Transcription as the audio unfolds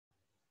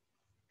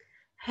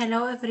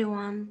Hello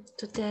everyone.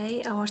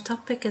 Today our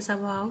topic is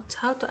about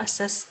how to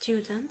assess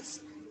students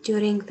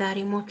during the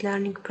remote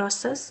learning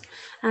process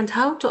and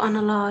how to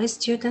analyze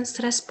students'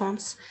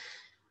 response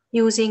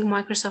using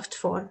Microsoft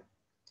Form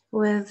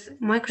with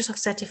Microsoft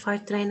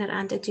Certified Trainer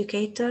and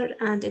Educator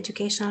and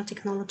Educational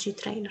Technology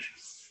Trainer.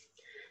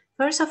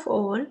 First of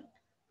all,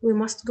 we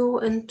must go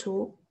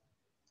into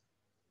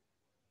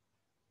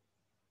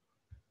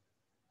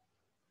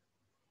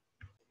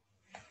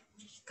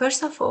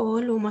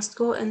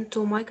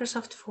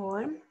Microsoft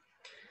Form.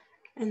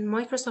 In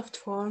Microsoft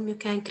Form, you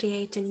can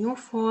create a new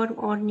form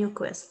or new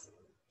quiz.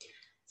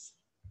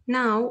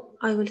 Now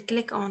I will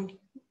click on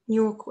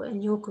new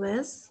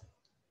quiz.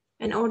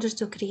 In order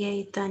to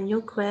create a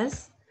new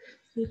quiz,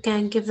 you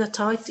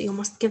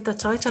must give the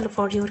title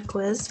for your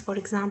quiz. For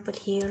example,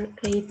 here,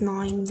 grade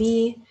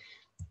 9B,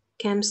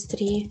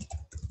 chemistry.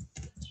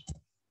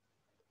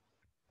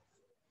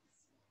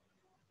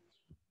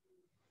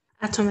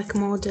 Atomic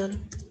model.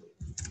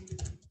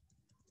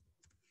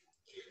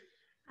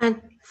 And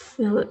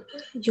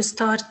you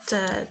start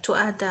to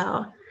add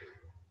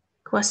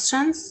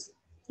questions.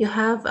 You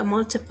have a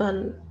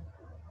multiple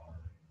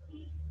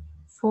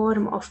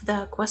form of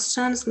the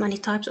questions, many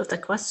types of the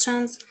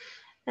questions,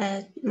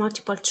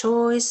 multiple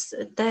choice,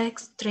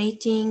 text,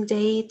 rating,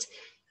 date,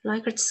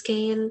 Likert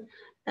scale.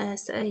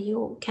 So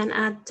you can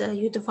add,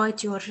 you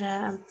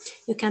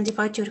can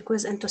divide your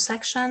quiz into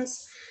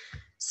sections.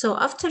 So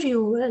after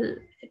you will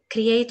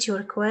create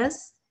your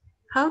quiz,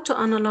 how to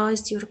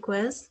analyze your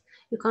quiz?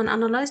 You can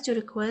analyze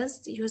your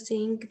quiz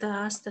using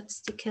the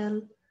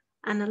statistical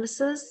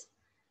analysis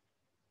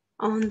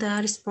on the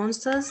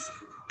responses.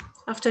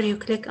 After you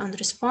click on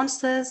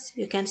responses,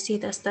 you can see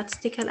the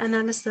statistical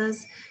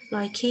analysis.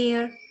 Like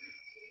here,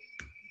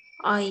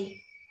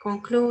 I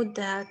conclude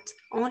that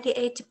only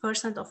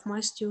 80% of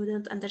my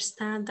students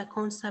understand the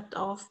concept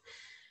of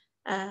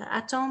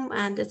atom,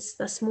 and it's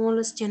the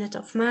smallest unit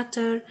of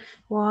matter,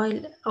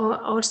 while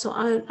also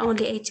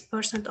only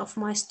 80% of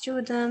my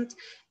students,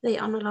 they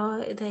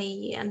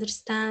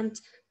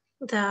understand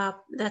that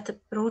the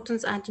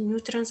protons and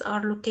neutrons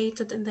are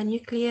located in the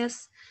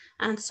nucleus,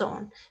 and so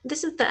on.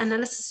 This is the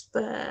analysis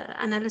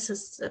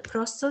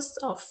process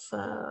of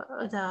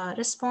the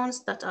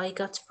response that I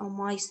got from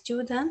my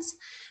students.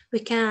 We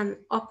can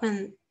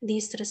open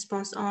this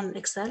response on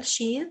Excel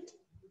sheet.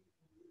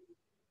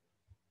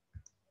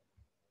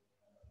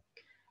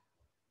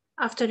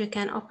 After you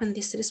can open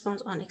this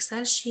response on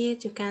Excel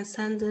sheet, you can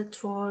send it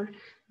for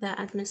the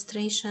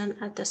administration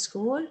at the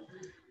school.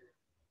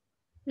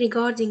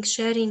 Regarding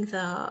sharing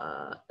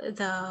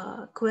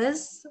the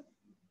quiz,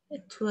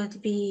 it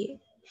would be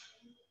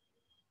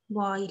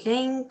by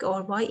link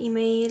or by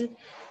email,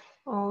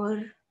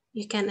 or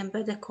you can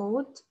embed a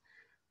code,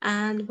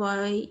 and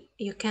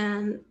you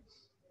can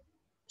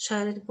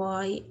share it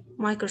by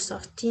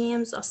Microsoft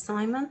Teams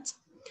assignment.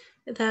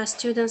 The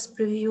students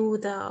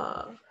preview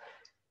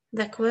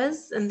the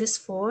quiz in this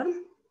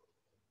form.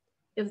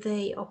 If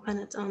they open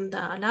it on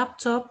the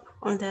laptop,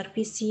 on their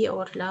PC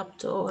or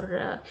laptop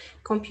or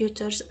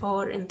computers,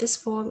 or in this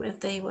form, if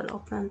they will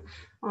open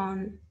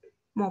on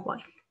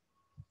mobile,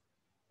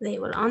 they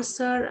will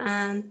answer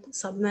and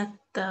submit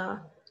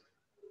their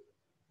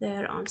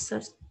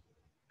answers.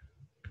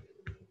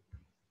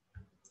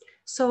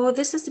 So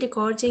this is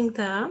regarding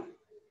the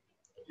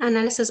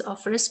analysis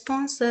of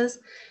responses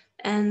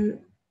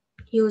and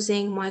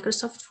using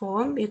Microsoft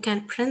Form. You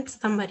can print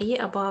summary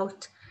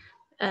about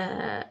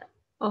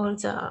all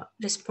the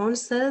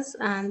responses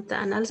and the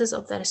analysis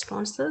of the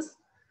responses.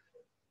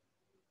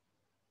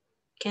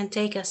 Can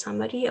take a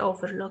summary,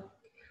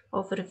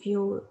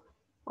 overview,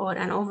 or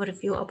an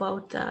overview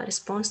about the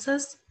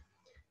responses,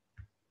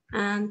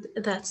 and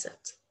that's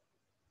it.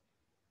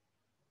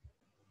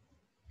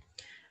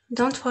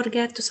 Don't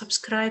forget to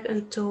subscribe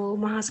into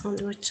Maha's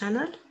Language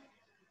channel,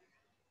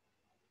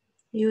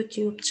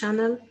 YouTube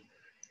channel,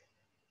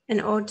 in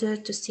order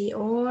to see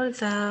all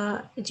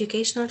the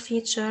educational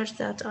features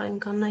that I'm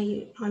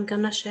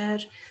gonna share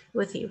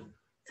with you.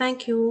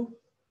 Thank you.